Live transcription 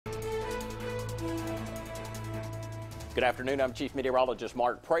Good afternoon. I'm Chief Meteorologist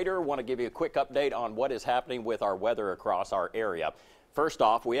Mark Prater. Want to give you a quick update on what is happening with our weather across our area. First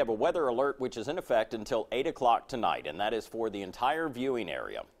off, we have a weather alert which is in effect until 8 o'clock tonight, and that is for the entire viewing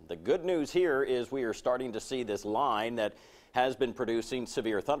area. The good news here is we are starting to see this line that has been producing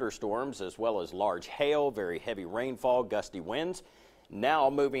severe thunderstorms as well as large hail, very heavy rainfall, gusty winds, now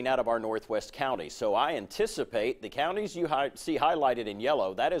moving out of our northwest counties. So I anticipate the counties you see highlighted in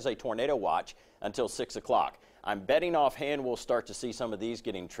yellow, that is a tornado watch until 6 o'clock. I'm betting offhand we'll start to see some of these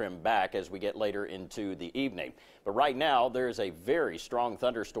getting trimmed back as we get later into the evening. But right now, there's a very strong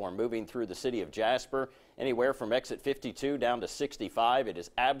thunderstorm moving through the city of Jasper, anywhere from exit 52 down to 65. It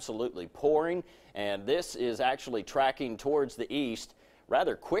is absolutely pouring, and this is actually tracking towards the east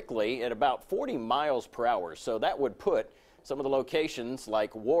rather quickly at about 40 miles per hour. So that would put some of the locations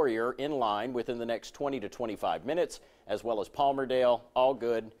like Warrior in line within the next 20 to 25 minutes, as well as Palmerdale, all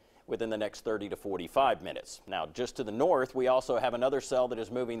good within the next 30 to 45 minutes. Now, just to the north, we also have another cell that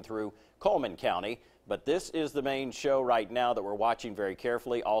is moving through Coleman County, but this is the main show right now that we're watching very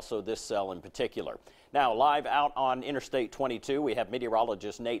carefully, also this cell in particular. Now, live out on Interstate 22, we have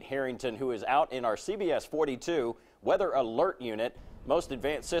meteorologist Nate Harrington, who is out in our CBS 42 Weather Alert Unit, most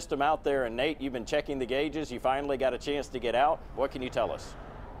advanced system out there. And Nate, you've been checking the gauges. You finally got a chance to get out. What can you tell us?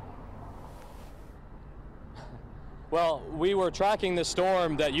 Well, we were tracking the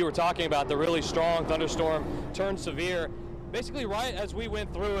storm that you were talking about, the really strong thunderstorm turned severe. Basically, right as we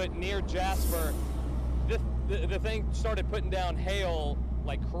went through it near Jasper, the thing started putting down hail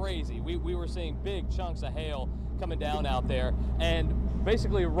like crazy. We were seeing big chunks of hail coming down out there. And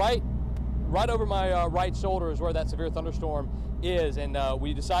basically right over my right shoulder is where that severe thunderstorm is, and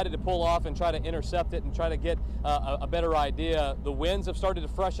we decided to pull off and try to intercept it and try to get a better idea. The winds have started to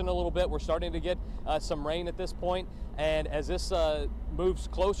freshen a little bit. We're starting to get some rain at this point, and as this moves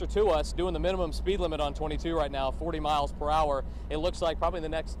closer to us, doing the minimum speed limit on 22 right now, 40 miles per hour, it looks like probably in the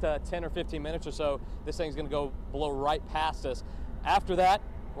next 10 or 15 minutes or so, this thing's going to go blow right past us. After that,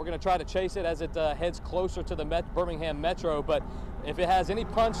 we're going to try to chase it as it heads closer to the Birmingham Metro, but if it has any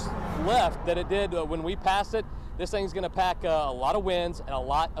punch left that it did when we passed it, this thing's going to pack a lot of winds and a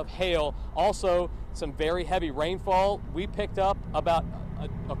lot of hail. Also, some very heavy rainfall. We picked up about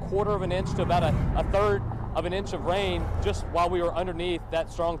a quarter of an inch to about a third of an inch of rain just while we were underneath that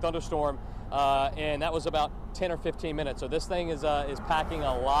strong thunderstorm, and that was about 10 or 15 minutes. So this thing is packing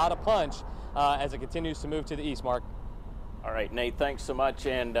a lot of punch as it continues to move to the east, Mark. All right, Nate, thanks so much.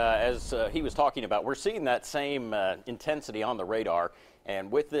 And as he was talking about, we're seeing that same intensity on the radar.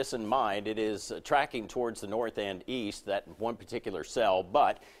 And with this in mind, it is tracking towards the north and east, that one particular cell.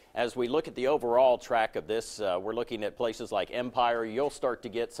 But as we look at the overall track of this, we're looking at places like Empire. You'll start to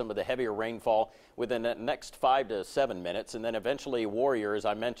get some of the heavier rainfall within the next 5 to 7 minutes. And then eventually Warrior, as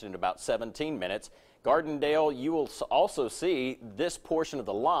I mentioned, in about 17 minutes. Gardendale, you will also see this portion of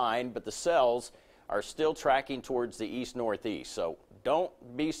the line, but the cells are still tracking towards the east-northeast. So don't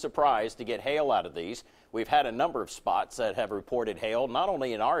be surprised to get hail out of these. We've had a number of spots that have reported hail, not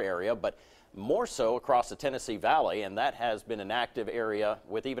only in our area, but more so across the Tennessee Valley, and that has been an active area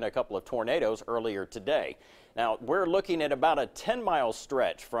with even a couple of tornadoes earlier today. Now, we're looking at about a 10-mile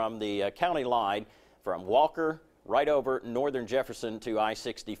stretch from the county line from Walker right over northern Jefferson to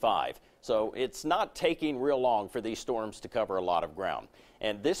I-65. So it's not taking real long for these storms to cover a lot of ground.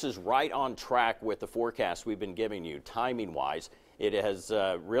 And this is right on track with the forecast we've been giving you timing-wise. It has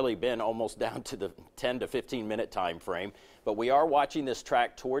really been almost down to the 10 to 15-minute time frame. But we are watching this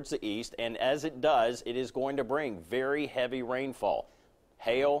track towards the east, and as it does, it is going to bring very heavy rainfall.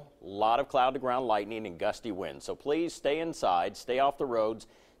 Hail, a lot of cloud-to-ground lightning, and gusty winds. So please stay inside, stay off the roads.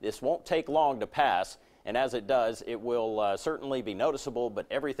 This won't take long to pass. And as it does, it will certainly be noticeable, but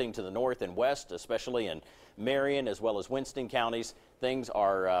everything to the north and west, especially in Marion as well as Winston counties, things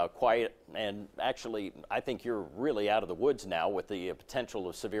are quiet. And actually, I think you're really out of the woods now with the potential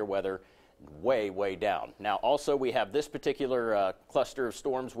of severe weather way down. Now, also, we have this particular cluster of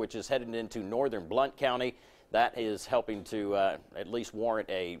storms, which is headed into northern Blount County. That is helping to at least warrant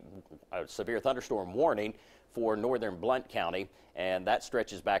a severe thunderstorm warning for northern Blount County, and that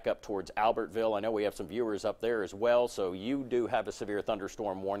stretches back up towards Albertville. I know we have some viewers up there as well, so you do have a severe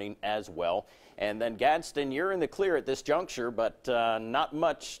thunderstorm warning as well. And then Gadsden, you're in the clear at this juncture, but not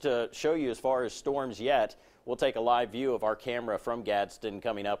much to show you as far as storms yet. We'll take a live view of our camera from Gadsden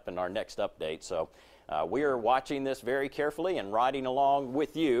coming up in our next update. So we are watching this very carefully and riding along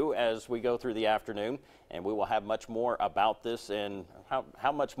with you as we go through the afternoon, and we will have much more about this and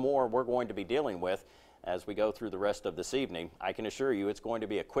how much more we're going to be dealing with as we go through the rest of this evening. I can assure you it's going to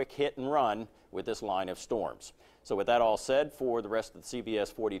be a quick hit and run with this line of storms. So with that all said, for the rest of the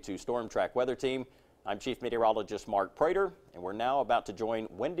CBS 42 Storm Track Weather Team, I'm Chief Meteorologist Mark Prater, and we're now about to join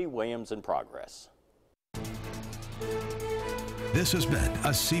Wendy Williams in progress. This has been a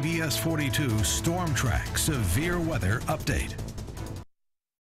CBS 42 Storm Track Severe Weather Update.